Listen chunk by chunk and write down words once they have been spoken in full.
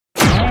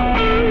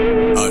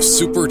a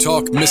Super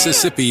Talk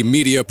Mississippi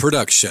media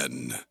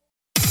production.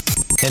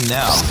 And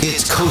now,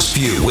 it's Coast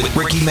View with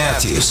Ricky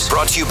Matthews.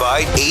 Brought to you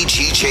by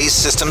AGJ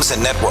Systems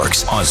and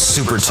Networks on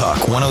Super Talk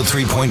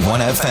 103.1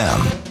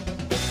 FM.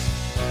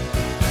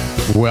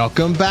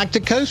 Welcome back to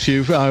Coast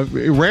View.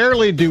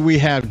 Rarely do we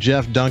have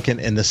Jeff Duncan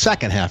in the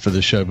second half of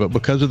the show, but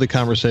because of the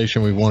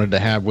conversation we wanted to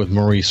have with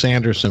Marie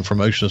Sanderson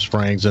from Ocean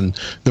Springs and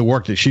the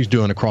work that she's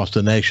doing across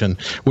the nation,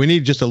 we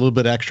need just a little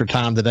bit extra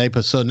time today.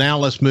 But so now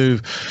let's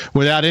move,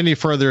 without any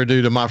further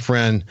ado, to my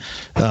friend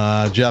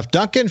Jeff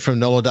Duncan from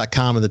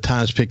NOLA.com and the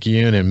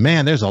Times-Picayune. And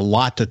man, there's a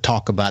lot to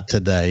talk about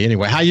today.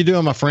 Anyway, how you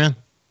doing, my friend?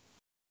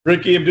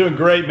 Ricky, I'm doing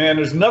great, man.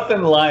 There's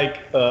nothing like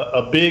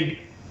a big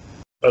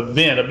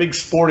event, a big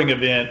sporting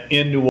event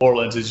in New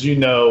Orleans. As you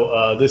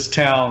know, this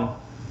town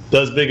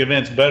does big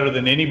events better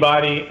than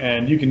anybody,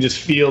 and you can just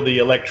feel the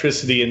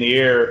electricity in the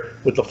air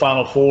with the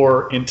Final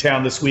Four in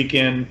town this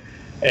weekend.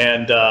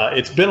 And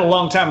it's been a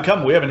long time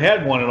coming. We haven't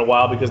had one in a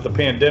while because of the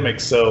pandemic,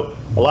 so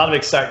a lot of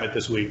excitement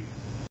this week.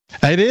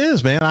 It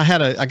is, man.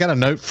 I got a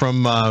note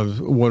from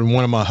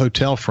one of my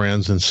hotel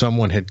friends, and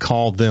someone had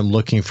called them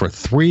looking for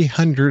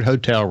 300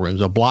 hotel rooms,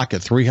 a block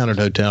of 300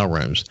 hotel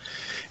rooms.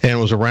 And it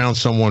was around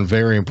someone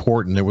very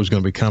important that was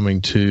going to be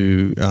coming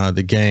to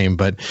the game.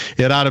 But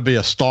it ought to be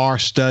a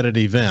star-studded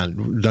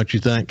event, don't you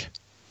think?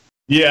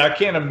 Yeah, I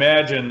can't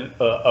imagine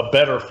a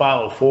better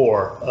Final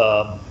Four.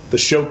 The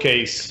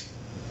showcase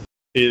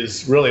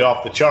is really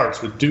off the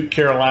charts with Duke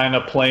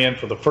Carolina playing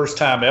for the first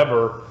time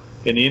ever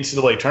in the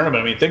NCAA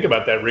tournament. I mean, think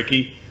about that,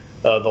 Ricky.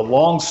 The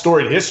long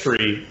storied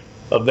history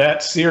of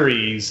that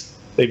series.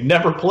 They've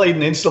never played in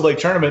the NCAA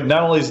tournament.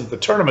 Not only is it the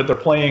tournament, they're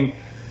playing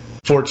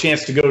for a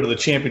chance to go to the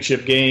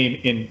championship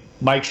game in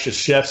Mike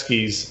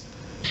Krzyzewski's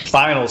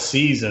final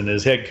season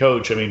as head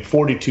coach. I mean,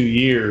 42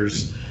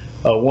 years,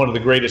 one of the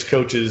greatest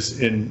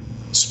coaches in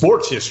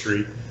sports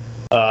history.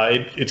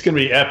 It's going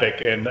to be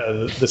epic. And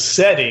the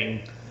setting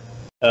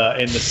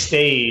and the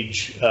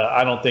stage,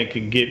 I don't think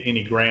can get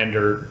any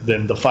grander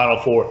than the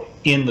Final Four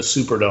in the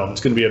Superdome.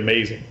 It's going to be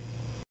amazing.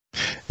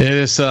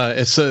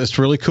 It's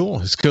really cool.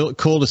 It's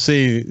cool to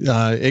see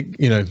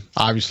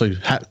obviously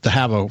to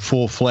have a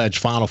full-fledged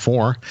Final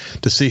Four,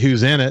 to see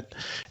who's in it,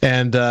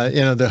 and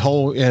the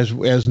whole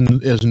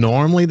as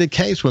normally the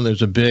case when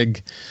there's a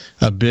big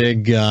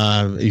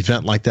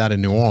event like that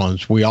in New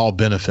Orleans, we all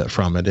benefit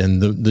from it.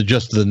 And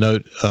the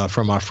note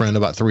from my friend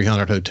about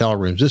 300 hotel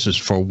rooms. This is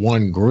for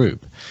one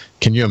group.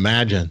 Can you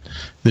imagine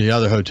the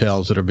other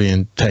hotels that are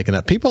being taken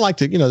up? People like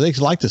to, they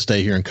like to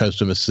stay here in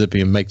coastal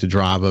Mississippi and make the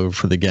drive over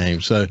for the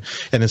game. So,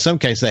 and in some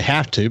cases they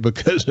have to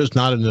because there's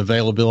not an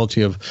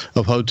availability of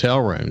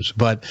hotel rooms.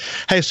 But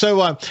hey,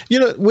 so,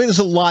 there's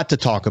a lot to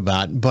talk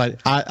about,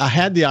 but I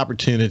had the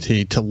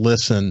opportunity to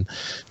listen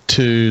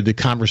to the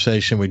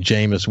conversation with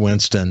Jameis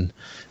Winston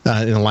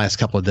in the last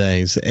couple of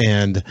days,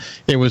 and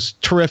it was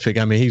terrific.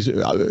 I mean,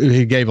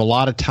 he gave a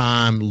lot of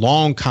time,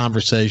 long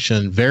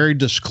conversation, very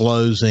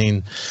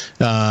disclosing,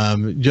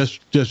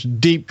 just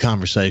deep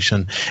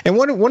conversation. And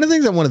one of the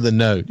things I wanted to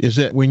note is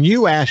that when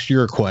you asked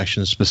your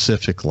question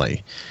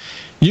specifically,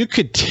 you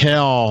could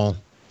tell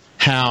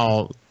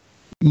how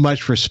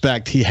much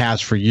respect he has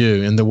for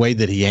you and the way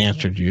that he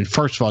answered you.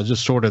 First of all,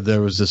 just sort of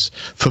there was this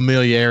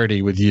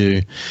familiarity with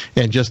you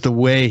and just the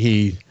way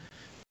he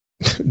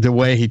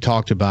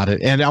talked about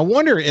it. And I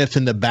wonder if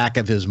in the back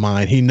of his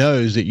mind, he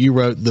knows that you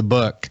wrote the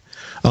book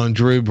on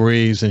Drew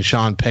Brees and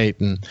Sean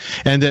Payton,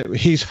 and that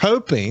he's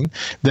hoping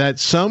that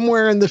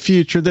somewhere in the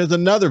future, there's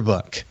another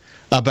book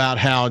about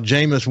how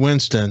Jameis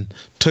Winston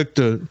took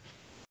the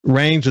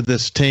reins of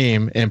this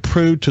team and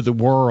proved to the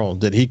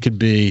world that he could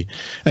be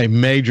a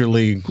major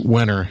league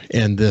winner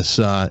in this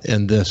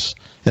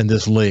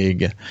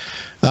league.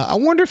 I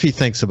wonder if he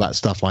thinks about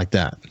stuff like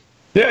that.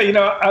 Yeah,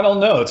 I don't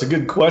know. It's a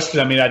good question.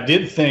 I mean, I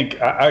did think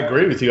I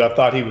agree with you. I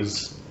thought he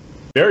was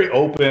very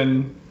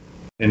open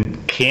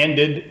and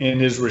candid in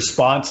his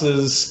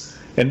responses,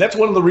 and that's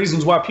one of the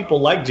reasons why people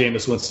like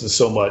Jameis Winston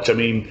so much. I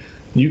mean,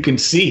 you can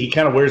see he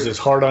kind of wears his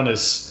heart on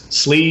his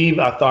sleeve.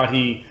 I thought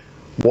he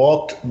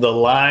walked the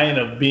line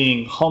of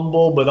being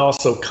humble but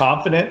also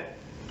confident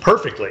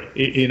perfectly.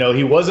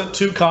 He wasn't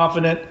too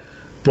confident,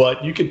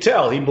 but you could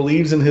tell he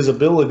believes in his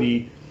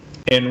ability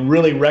and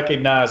really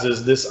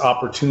recognizes this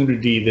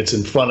opportunity that's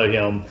in front of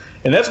him.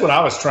 And that's what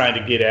I was trying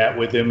to get at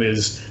with him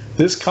is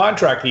this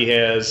contract he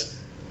has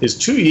is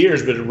 2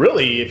 years, but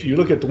really, if you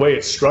look at the way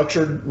it's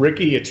structured,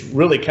 Ricky, it's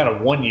really kind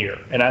of 1 year.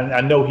 And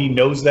I know he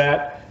knows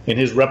that, and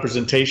his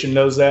representation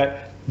knows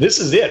that. This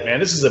is it, man.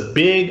 This is a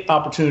big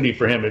opportunity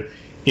for him.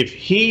 If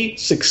he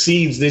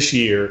succeeds this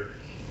year,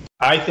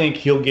 I think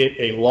he'll get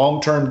a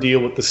long-term deal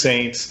with the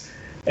Saints.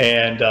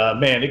 And,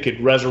 man, it could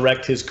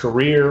resurrect his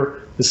career.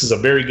 This is a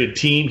very good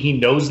team. He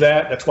knows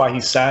that. That's why he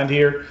signed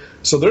here.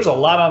 So there's a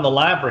lot on the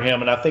line for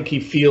him, and I think he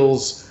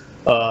feels,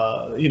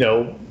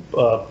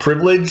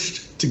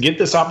 privileged to get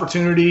this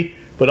opportunity,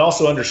 but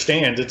also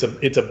understands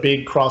it's a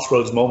big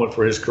crossroads moment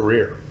for his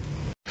career.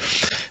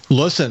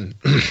 Listen,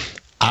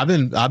 I've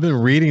been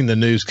reading the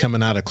news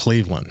coming out of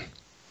Cleveland.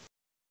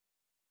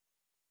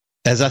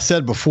 as I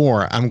said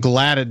before, I'm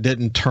glad it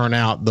didn't turn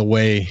out the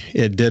way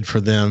it did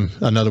for them.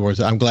 In other words,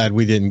 I'm glad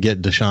we didn't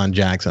get Deshaun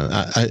Jackson.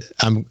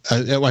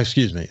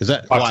 Excuse me. Is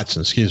that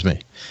Watson? Excuse me.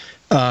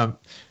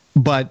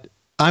 But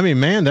I mean,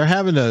 man, they're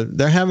having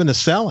to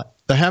sell it.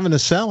 They're having to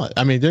sell it.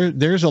 I mean,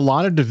 there's a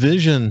lot of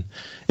division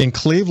in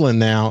Cleveland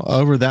now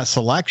over that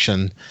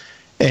selection,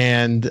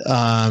 and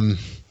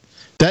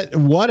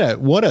what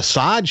a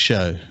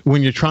sideshow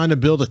when you're trying to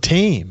build a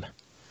team.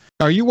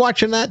 Are you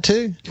watching that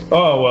too?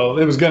 Oh, well,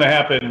 it was going to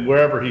happen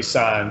wherever he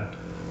signed.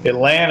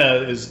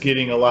 Atlanta is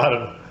getting a lot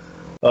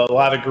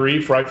of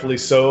grief, rightfully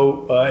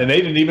so, and they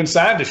didn't even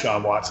sign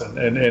Deshaun Watson.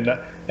 And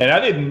I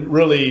didn't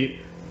really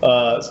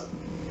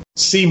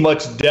see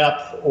much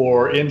depth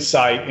or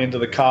insight into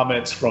the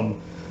comments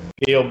from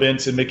Gail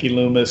Benson, Mickey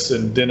Loomis,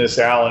 and Dennis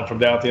Allen from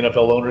down at the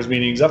NFL owners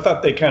meetings. I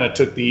thought they kind of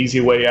took the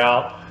easy way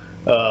out.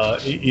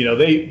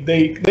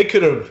 They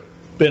could have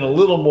been a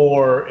little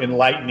more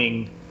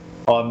enlightening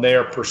on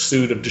their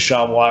pursuit of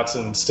Deshaun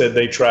Watson. Instead,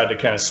 they tried to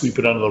kind of sweep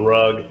it under the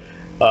rug.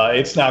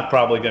 It's not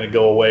probably going to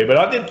go away. But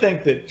I did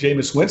think that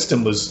Jameis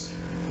Winston was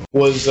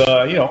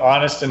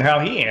honest in how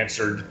he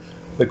answered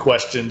the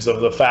questions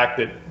of the fact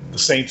that the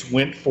Saints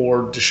went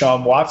for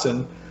Deshaun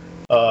Watson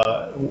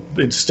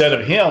instead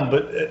of him.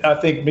 But I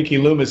think Mickey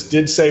Loomis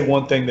did say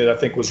one thing that I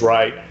think was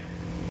right.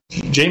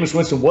 Jameis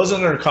Winston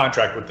wasn't under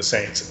contract with the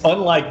Saints.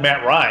 Unlike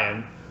Matt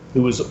Ryan,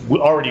 who was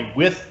already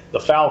with the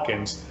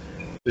Falcons,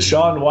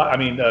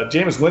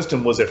 Jameis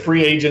Winston was a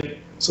free agent,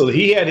 so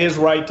he had his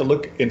right to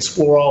look and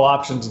explore all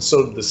options, and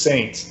so did the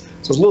Saints.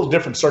 So it's a little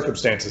different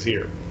circumstances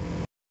here.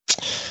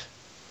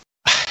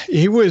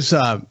 He was.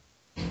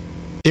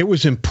 It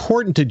was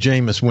important to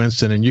Jameis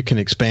Winston, and you can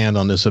expand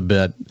on this a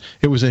bit.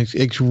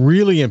 It's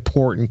really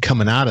important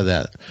coming out of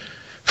that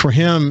for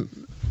him,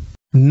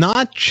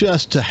 not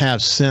just to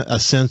have a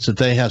sense that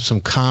they have some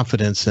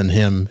confidence in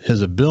him,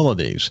 his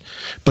abilities,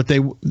 but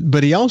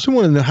he also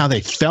wanted to know how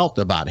they felt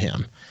about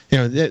him.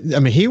 I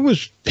mean, he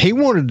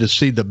wanted to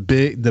see the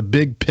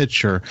big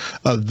picture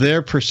of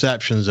their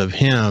perceptions of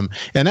him,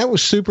 and that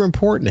was super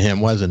important to him,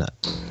 wasn't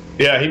it?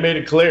 Yeah, he made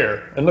it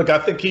clear. And look, I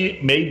think he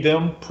made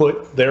them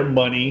put their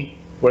money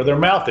where their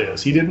mouth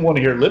is. He didn't want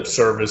to hear lip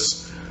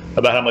service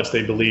about how much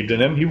they believed in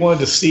him. He wanted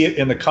to see it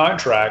in the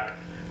contract.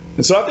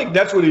 And so I think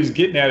that's what he was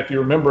getting at, if you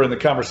remember in the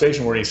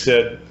conversation where he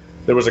said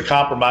there was a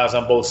compromise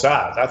on both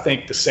sides. I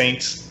think the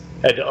Saints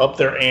had to up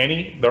their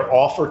ante, their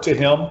offer to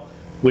him,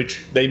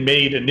 which they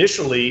made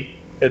initially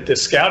at the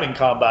scouting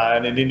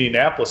combine in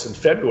Indianapolis in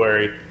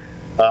February.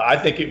 I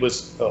think it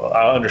was,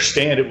 I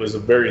understand it was a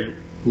very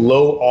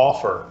low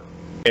offer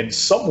and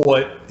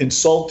somewhat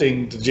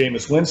insulting to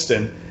Jameis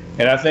Winston.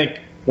 And I think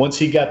once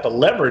he got the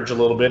leverage a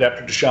little bit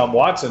after Deshaun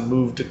Watson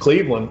moved to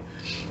Cleveland,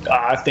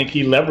 I think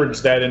he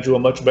leveraged that into a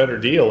much better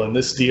deal. And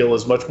this deal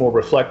is much more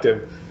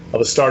reflective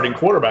of a starting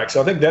quarterback. So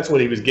I think that's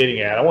what he was getting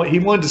at. He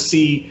wanted to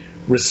see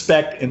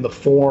respect in the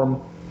form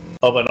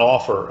of an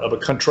offer, of a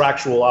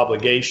contractual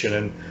obligation.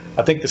 And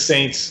I think the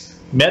Saints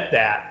met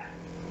that.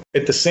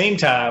 At the same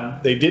time,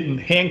 they didn't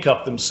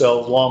handcuff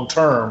themselves long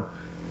term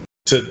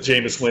to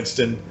Jameis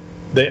Winston.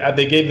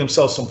 They gave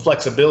themselves some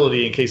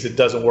flexibility in case it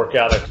doesn't work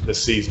out after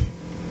this season.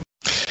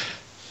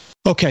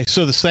 Okay,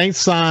 so the Saints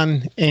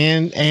sign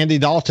and Andy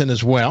Dalton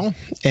as well,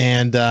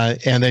 and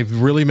they've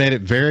really made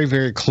it very,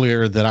 very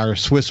clear that our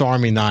Swiss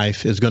Army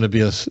knife is going to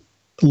be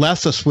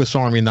less a Swiss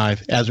Army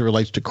knife as it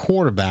relates to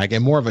quarterback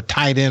and more of a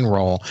tight end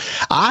role.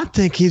 I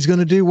think he's going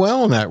to do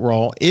well in that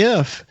role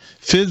if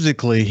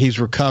physically he's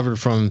recovered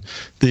from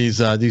these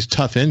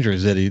tough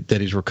injuries that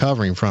he's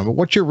recovering from. But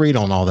what's your read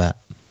on all that?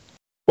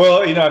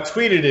 Well, I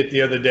tweeted it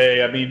the other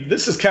day. I mean,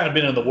 this has kind of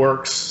been in the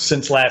works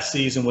since last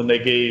season when they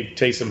gave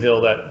Taysom Hill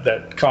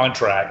that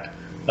contract.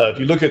 If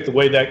you look at the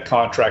way that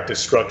contract is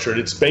structured,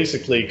 it's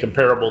basically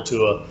comparable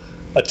to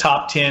a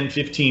top 10,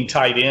 15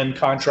 tight end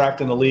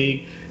contract in the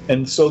league.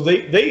 And so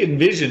they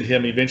envisioned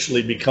him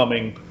eventually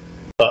becoming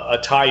a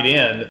tight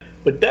end.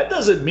 But that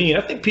doesn't mean,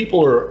 I think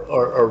people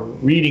are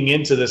reading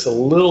into this a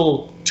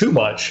little too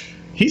much.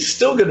 He's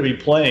still going to be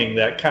playing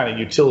that kind of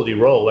utility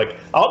role. Like,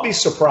 I'll be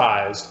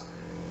surprised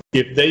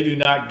if they do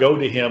not go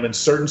to him in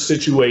certain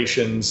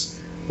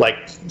situations,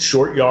 like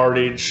short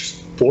yardage,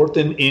 4th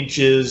and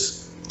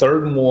inches,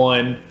 3rd and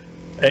 1,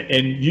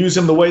 and use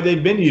him the way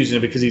they've been using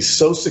him, because he's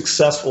so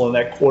successful in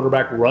that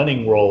quarterback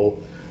running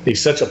role.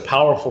 He's such a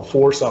powerful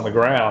force on the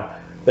ground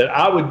that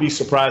I would be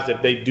surprised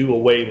if they do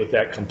away with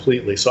that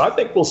completely. So I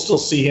think we'll still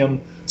see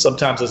him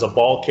sometimes as a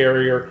ball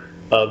carrier.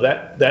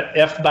 That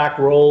F-back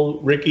role,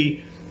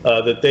 Ricky,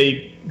 that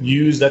they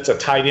use, that's a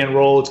tight end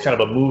role. It's kind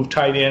of a move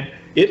tight end.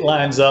 It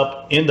lines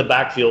up in the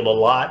backfield a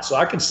lot, so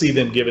I can see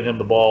them giving him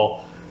the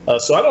ball.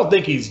 So I don't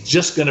think he's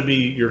just going to be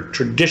your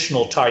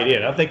traditional tight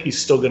end. I think he's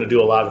still going to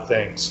do a lot of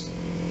things.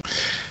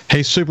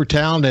 Hey, super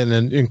talented,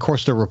 and of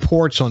course the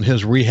reports on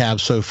his rehab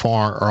so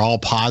far are all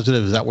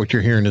positive. Is that what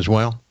you're hearing as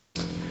well?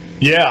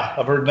 Yeah,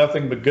 I've heard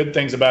nothing but good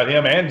things about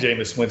him and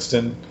Jameis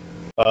Winston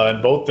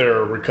in both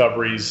their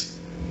recoveries.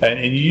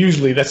 And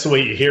usually that's the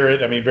way you hear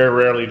it. I mean, very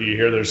rarely do you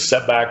hear there's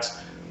setbacks.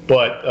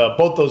 But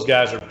both those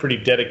guys are pretty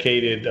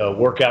dedicated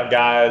workout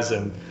guys,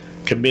 and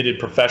committed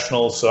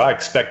professionals. So I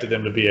expected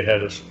them to be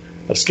ahead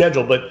of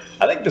schedule. But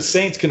I think the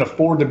Saints can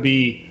afford to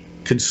be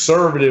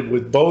conservative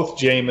with both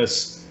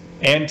Jameis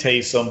and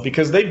Taysom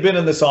because they've been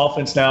in this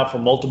offense now for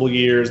multiple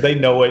years. They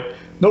know it.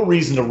 No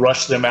reason to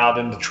rush them out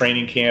into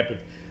training camp.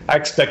 I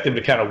expect them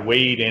to kind of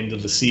wade into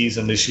the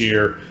season this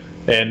year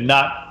and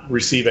not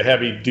receive a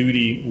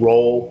heavy-duty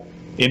role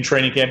in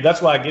training camp.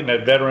 That's why getting a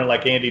veteran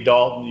like Andy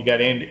Dalton, you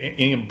got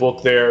Ian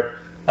Book there.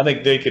 I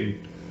think they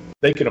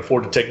can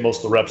afford to take most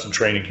of the reps in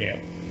training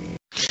camp.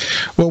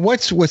 Well,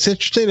 what's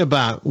interesting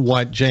about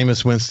what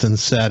Jameis Winston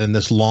said in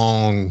this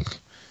long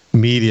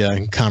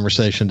media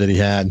conversation that he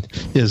had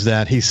is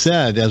that he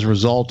said as a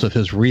result of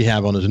his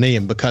rehab on his knee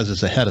and because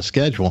it's ahead of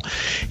schedule,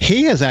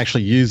 he has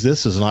actually used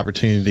this as an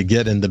opportunity to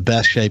get in the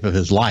best shape of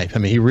his life. I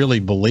mean, he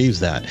really believes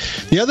that.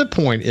 The other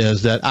point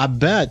is that I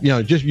bet,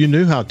 you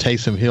knew how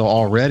Taysom Hill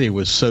already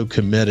was so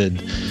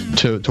committed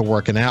to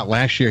working out.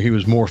 Last year, he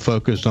was more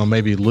focused on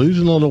maybe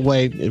losing a little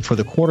weight for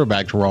the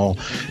quarterback's role.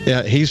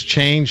 He's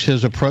changed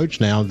his approach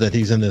now that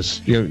he's in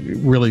this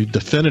really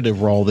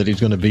definitive role that he's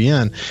going to be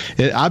in.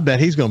 I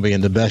bet he's going to be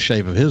in the best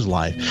shape of his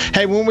life.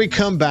 Hey, when we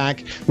come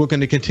back, we're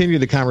going to continue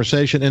the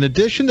conversation. In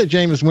addition to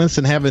Jameis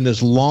Winston having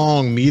this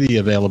long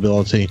media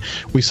availability,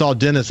 we saw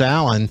Dennis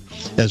Allen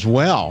as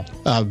well.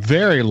 A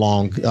very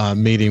long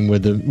meeting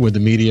with the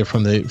media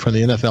from the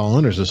NFL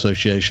Owners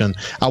Association.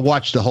 I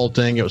watched the whole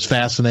thing. It was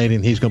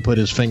fascinating. He's going to put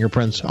his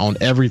fingerprints on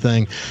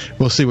everything.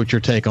 We'll see what your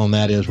take on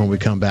that is when we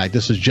come back.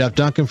 This is Jeff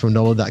Duncan from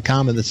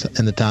NOLA.com and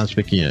the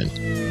Times-Picayune.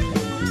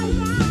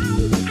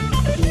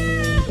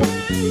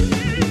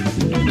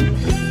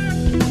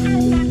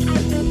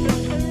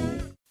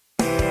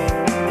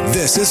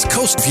 This is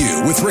Coast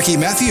View with Ricky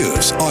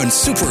Matthews on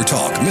Super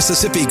Talk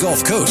Mississippi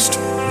Gulf Coast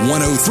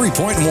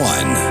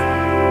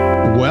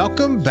 103.1.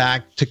 Welcome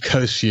back to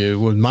Coast View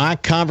with my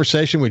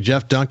conversation with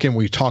Jeff Duncan.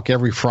 We talk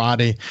every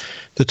Friday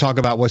to talk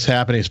about what's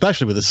happening,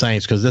 especially with the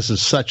Saints, because this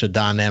is such a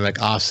dynamic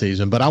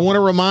offseason. But I want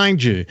to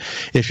remind you,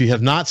 if you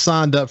have not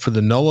signed up for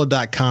the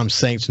NOLA.com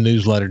Saints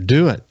newsletter,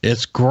 do it.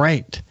 It's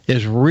great.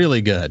 It's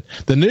really good.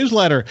 The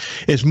newsletter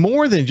is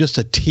more than just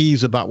a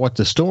tease about what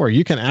the story.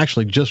 You can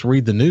actually just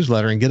read the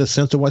newsletter and get a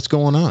sense of what's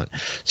going on.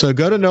 So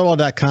go to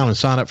NOLA.com and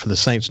sign up for the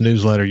Saints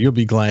newsletter. You'll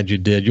be glad you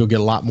did. You'll get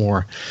a lot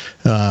more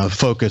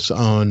focus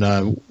on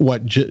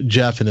what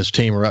Jeff and his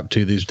team are up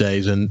to these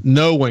days. And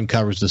no one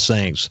covers the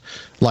Saints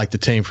like the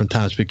team from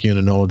Times-Picayune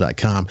and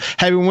NOLA.com.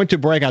 Hey, we went to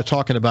break. I was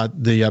talking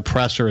about the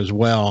presser as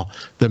well,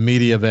 the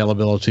media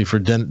availability for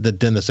that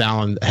Dennis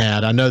Allen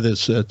had. I know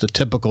that's the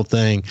typical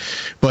thing,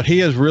 but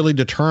he is really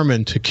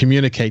determined to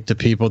communicate to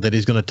people that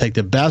he's going to take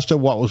the best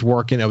of what was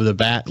working over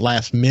the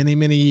last many,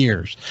 many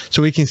years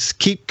so he can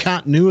keep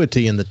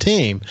continuity in the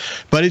team,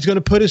 but he's going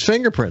to put his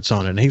fingerprints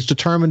on it, and he's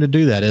determined to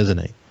do that, isn't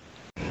he?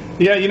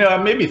 Yeah, I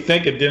made me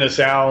think of Dennis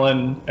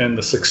Allen and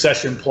the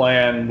succession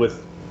plan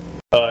with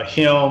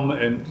him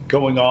and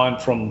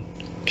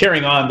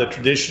carrying on the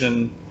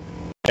tradition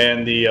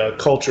and the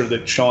culture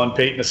that Sean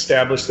Payton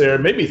established there.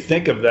 It made me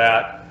think of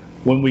that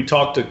when we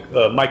talked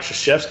to Mike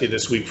Krzyzewski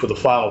this week for the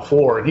Final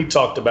Four, and he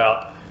talked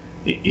about,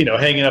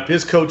 hanging up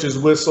his coach's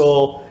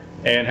whistle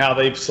and how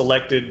they've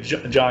selected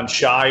John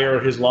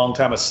Shire, his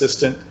longtime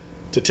assistant,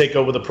 to take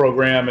over the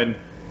program. And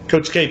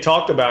Coach K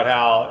talked about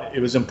how it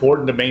was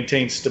important to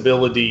maintain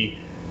stability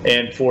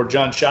and for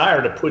John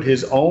Shire to put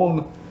his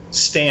own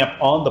stamp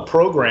on the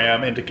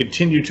program and to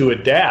continue to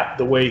adapt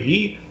the way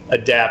he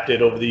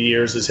adapted over the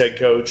years as head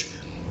coach.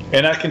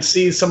 And I can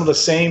see some of the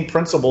same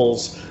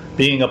principles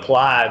being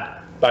applied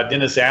by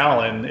Dennis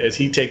Allen as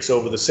he takes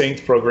over the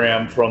Saints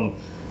program from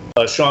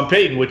Sean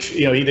Payton, which,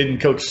 he didn't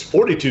coach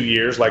 42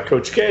 years like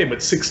Coach K,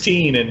 but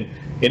 16 in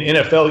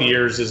NFL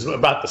years is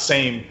about the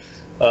same,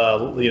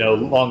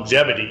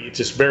 longevity. It's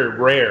just very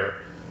rare.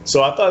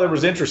 So I thought it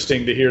was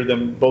interesting to hear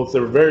them both.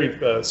 They're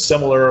very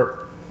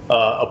similar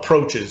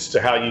approaches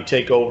to how you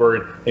take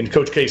over. And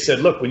Coach K said,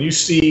 look, when you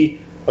see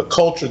a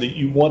culture that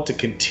you want to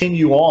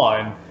continue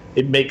on,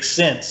 it makes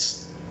sense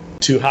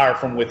to hire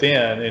from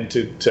within and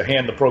to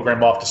hand the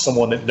program off to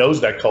someone that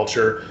knows that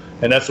culture.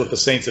 And that's what the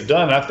Saints have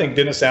done. And I think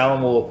Dennis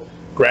Allen will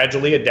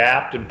gradually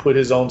adapt and put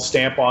his own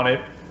stamp on it.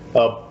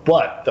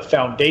 But the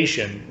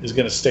foundation is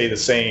going to stay the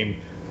same.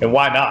 And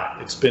why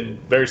not? It's been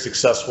very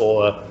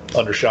successful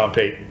under Sean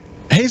Payton.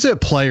 He's a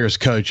player's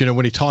coach.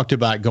 When he talked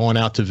about going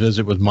out to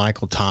visit with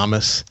Michael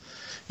Thomas,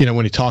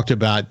 when he talked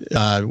about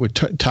with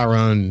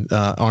Tyrone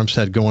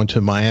Armstead going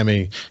to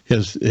Miami,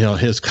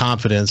 his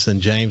confidence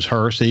in James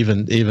Hurst,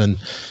 even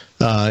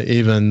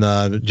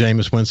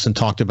Jameis Winston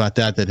talked about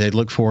that they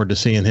look forward to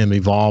seeing him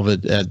evolve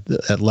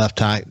at left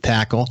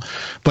tackle.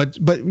 But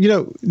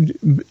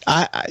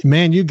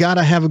you got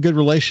to have a good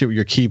relationship with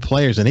your key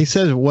players. And he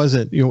says it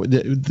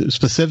wasn't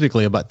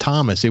specifically about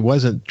Thomas. He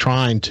wasn't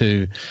trying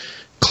to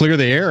clear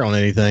the air on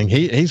anything.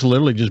 He's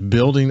literally just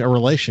building a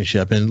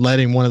relationship and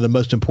letting one of the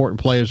most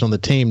important players on the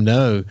team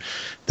know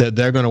that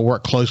they're going to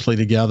work closely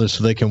together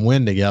so they can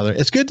win together.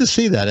 It's good to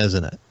see that,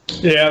 isn't it?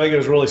 Yeah, I think it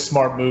was a really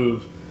smart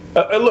move.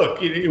 Look,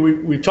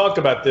 we talked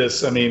about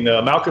this. I mean,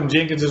 Malcolm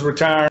Jenkins is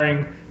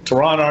retiring.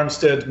 Teron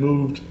Armstead's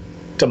moved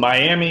to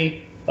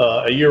Miami.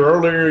 A year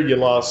earlier, you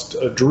lost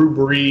Drew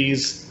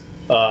Brees.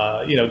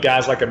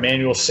 Guys like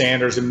Emmanuel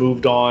Sanders have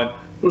moved on.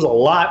 There was a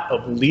lot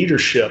of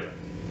leadership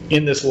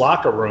in this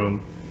locker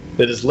room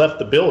that has left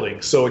the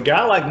building. So a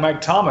guy like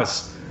Mike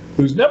Thomas,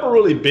 who's never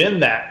really been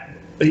that,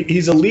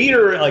 he's a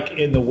leader like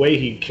in the way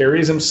he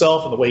carries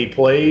himself and the way he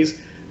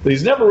plays, but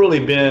he's never really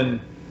been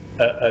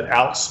an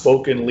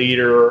outspoken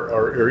leader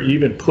or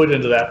even put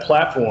into that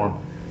platform.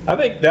 I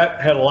think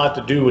that had a lot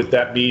to do with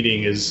that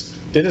meeting, is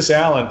Dennis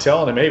Allen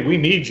telling him, hey, we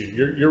need you.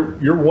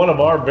 You're one of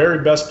our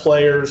very best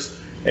players,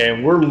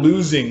 and we're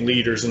losing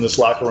leaders in this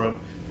locker room.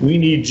 We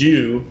need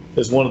you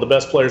as one of the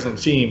best players on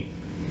the team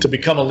to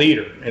become a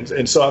leader.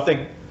 And so I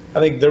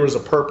think there was a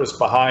purpose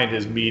behind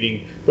his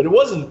meeting, but it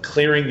wasn't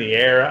clearing the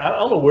air. I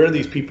don't know where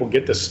these people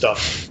get this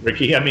stuff,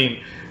 Ricky. I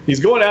mean, he's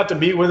going out to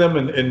meet with him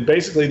and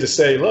basically to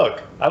say,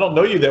 look, I don't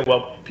know you that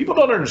well. People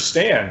don't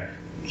understand.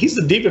 He's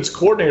the defense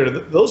coordinator.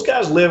 Those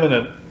guys live in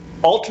an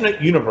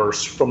alternate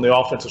universe from the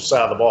offensive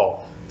side of the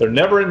ball. They're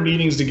never in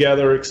meetings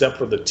together except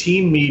for the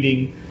team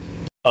meeting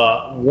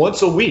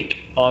once a week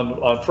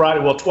on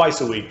Friday, well,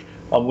 twice a week.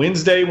 On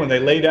Wednesday when they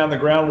lay down the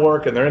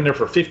groundwork and they're in there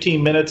for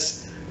 15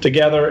 minutes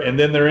together, and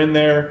then they're in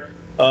there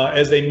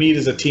as they meet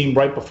as a team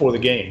right before the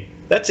game.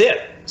 That's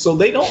it. So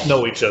they don't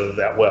know each other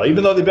that well.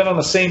 Even though they've been on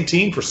the same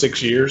team for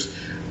 6 years,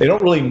 they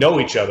don't really know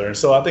each other. And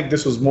so I think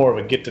this was more of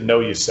a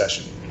get-to-know-you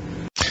session.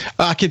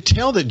 I could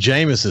tell that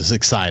Jameis is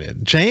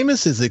excited.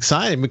 Jameis is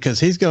excited because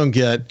he's going to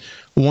get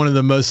one of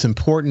the most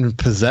important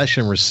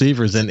possession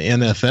receivers in the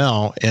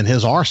NFL in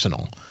his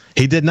arsenal.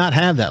 He did not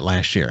have that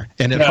last year,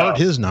 and it hurt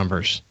his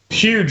numbers.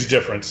 Huge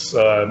difference.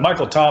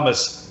 Michael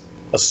Thomas,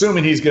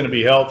 assuming he's going to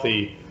be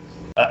healthy,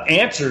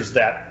 answers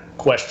that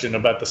question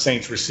about the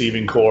Saints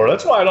receiving core.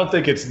 That's why I don't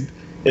think it's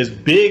as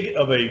big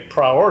of a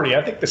priority.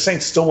 I think the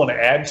Saints still want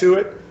to add to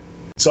it.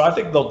 So I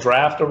think they'll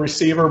draft a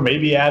receiver,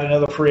 maybe add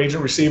another free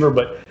agent receiver,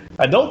 but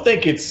I don't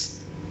think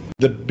it's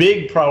the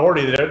big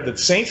priority that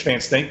Saints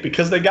fans think,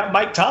 because they got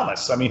Mike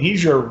Thomas. I mean,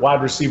 he's your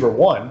wide receiver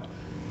one,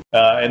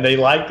 and they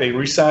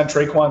re-signed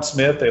Traquan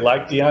Smith. They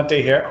like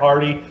Deontay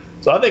Hardy.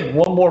 So I think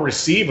one more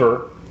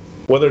receiver,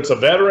 whether it's a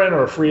veteran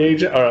or a free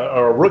agent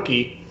or a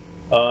rookie,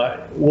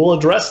 will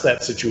address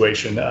that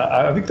situation.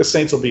 I think the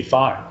Saints will be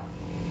fine.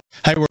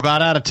 Hey, we're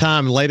about out of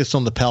time. Latest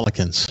on the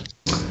Pelicans.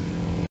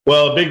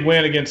 Well, a big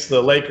win against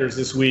the Lakers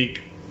this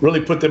week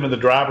really put them in the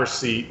driver's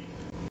seat.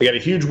 They got a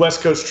huge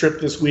West Coast trip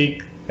this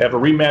week. They have a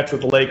rematch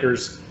with the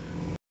Lakers.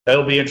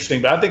 That'll be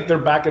interesting. But I think they're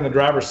back in the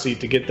driver's seat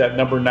to get that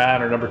number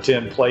 9 or number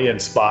 10 play-in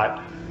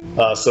spot.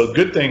 So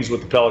good things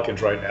with the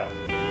Pelicans right now.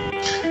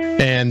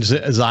 And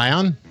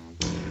Zion?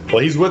 Well,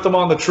 he's with them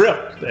on the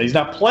trip. He's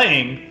not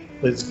playing,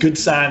 but it's a good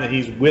sign that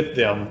he's with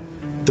them.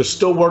 There's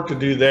still work to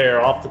do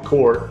there off the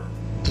court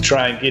to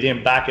try and get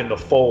him back in the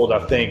fold, I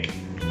think,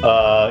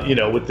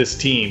 with this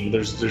team.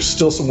 There's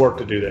still some work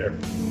to do there.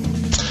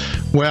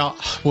 Well,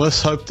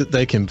 let's hope that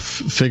they can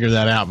figure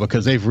that out,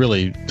 because they've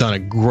really done a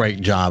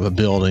great job of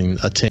building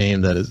a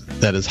team that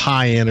is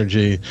high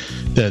energy,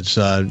 that's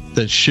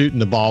shooting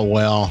the ball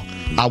well.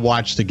 I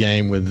watched the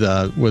game with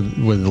the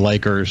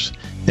Lakers,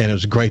 and it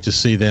was great to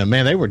see them.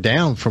 Man, they were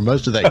down for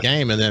most of that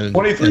game, and then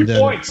 23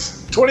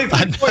 points.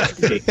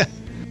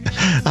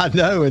 I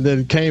know, and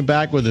then came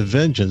back with a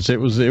vengeance. It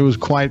was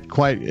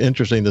quite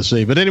interesting to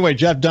see. But anyway,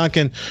 Jeff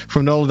Duncan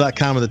from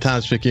NOLA.com and the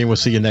Times-Picayune. We'll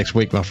see you next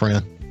week, my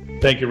friend.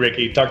 Thank you,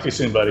 Ricky. Talk to you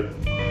soon, buddy.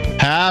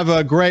 Have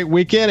a great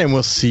weekend, and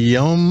we'll see you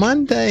on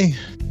Monday.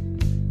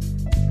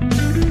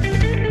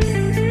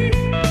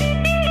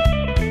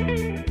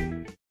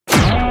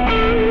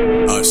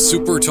 A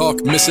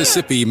SuperTalk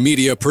Mississippi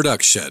media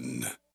production.